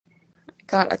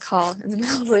got a call in the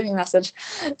middle of leaving a message.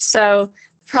 So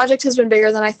the project has been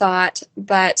bigger than I thought,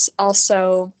 but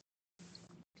also,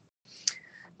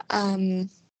 I'm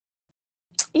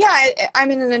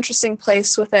in an interesting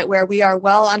place with it where we are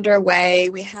well underway.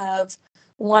 We have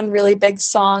one really big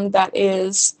song that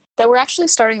we're actually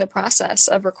starting the process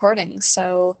of recording.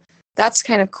 So that's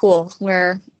kind of cool,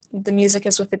 where the music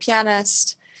is with the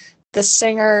pianist. The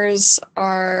singers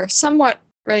are somewhat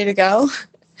ready to go.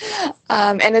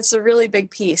 And it's a really big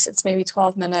piece. It's maybe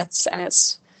 12 minutes, and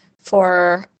it's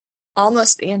for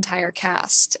almost the entire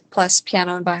cast, plus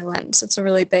piano and violin. So it's a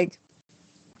really big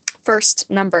first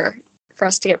number for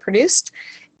us to get produced.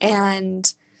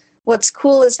 And what's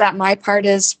cool is that my part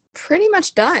is pretty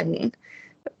much done.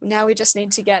 Now we just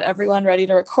need to get everyone ready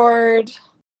to record.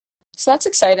 So that's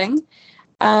exciting.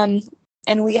 And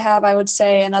we have, I would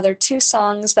say, another 2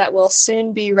 songs that will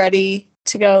soon be ready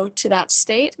to go to that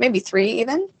state, maybe 3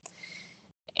 even.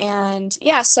 And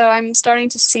yeah, so I'm starting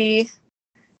to see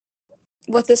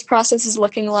what this process is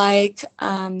looking like.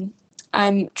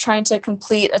 I'm trying to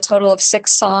complete a total of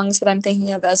 6 songs that I'm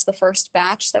thinking of as the first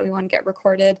batch that we want to get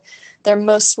recorded. They're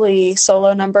mostly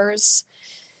solo numbers,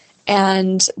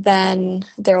 and then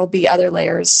there will be other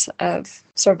layers of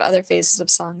sort of other phases of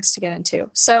songs to get into.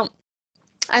 So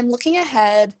I'm looking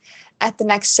ahead at the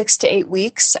next 6 to 8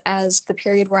 weeks as the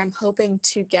period where I'm hoping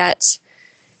to get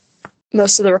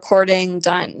most of the recording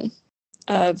done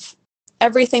of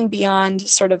everything beyond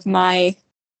sort of my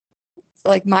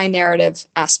narrative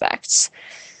aspects.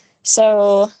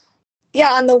 So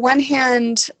yeah, on the one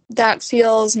hand, that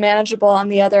feels manageable. On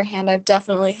the other hand, I've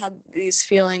definitely had these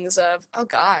feelings of, oh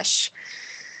gosh,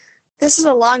 this is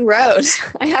a long road.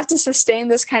 I have to sustain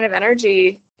this kind of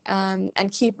energy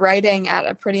and keep writing at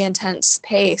a pretty intense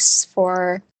pace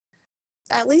for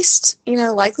at least,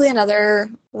 likely another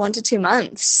 1 to 2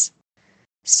 months.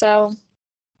 So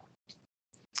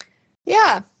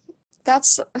yeah,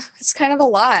 it's kind of a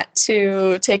lot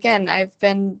to take in. I've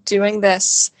been doing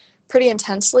this pretty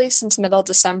intensely since middle of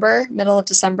December.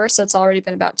 So it's already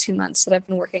been about 2 months that I've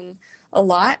been working a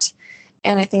lot.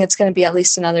 And I think it's going to be at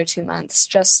least another 2 months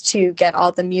just to get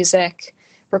all the music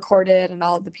recorded and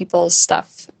all of the people's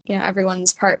stuff,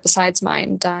 everyone's part besides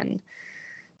mine done.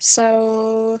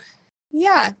 So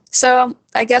yeah, so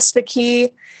I guess the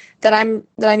key that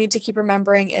I need to keep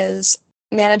remembering is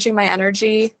managing my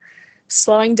energy,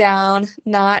 slowing down,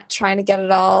 not trying to get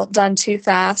it all done too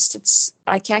fast.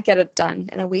 I can't get it done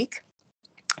in a week.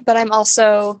 But I'm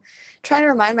also trying to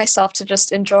remind myself to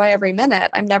just enjoy every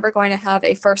minute. I'm never going to have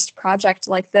a first project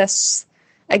like this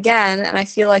again, and I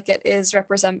feel like it is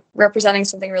representing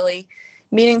something really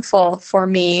meaningful for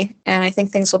me, and I think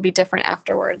things will be different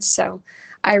afterwards. So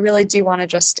I really do want to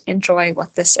just enjoy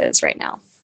what this is right now.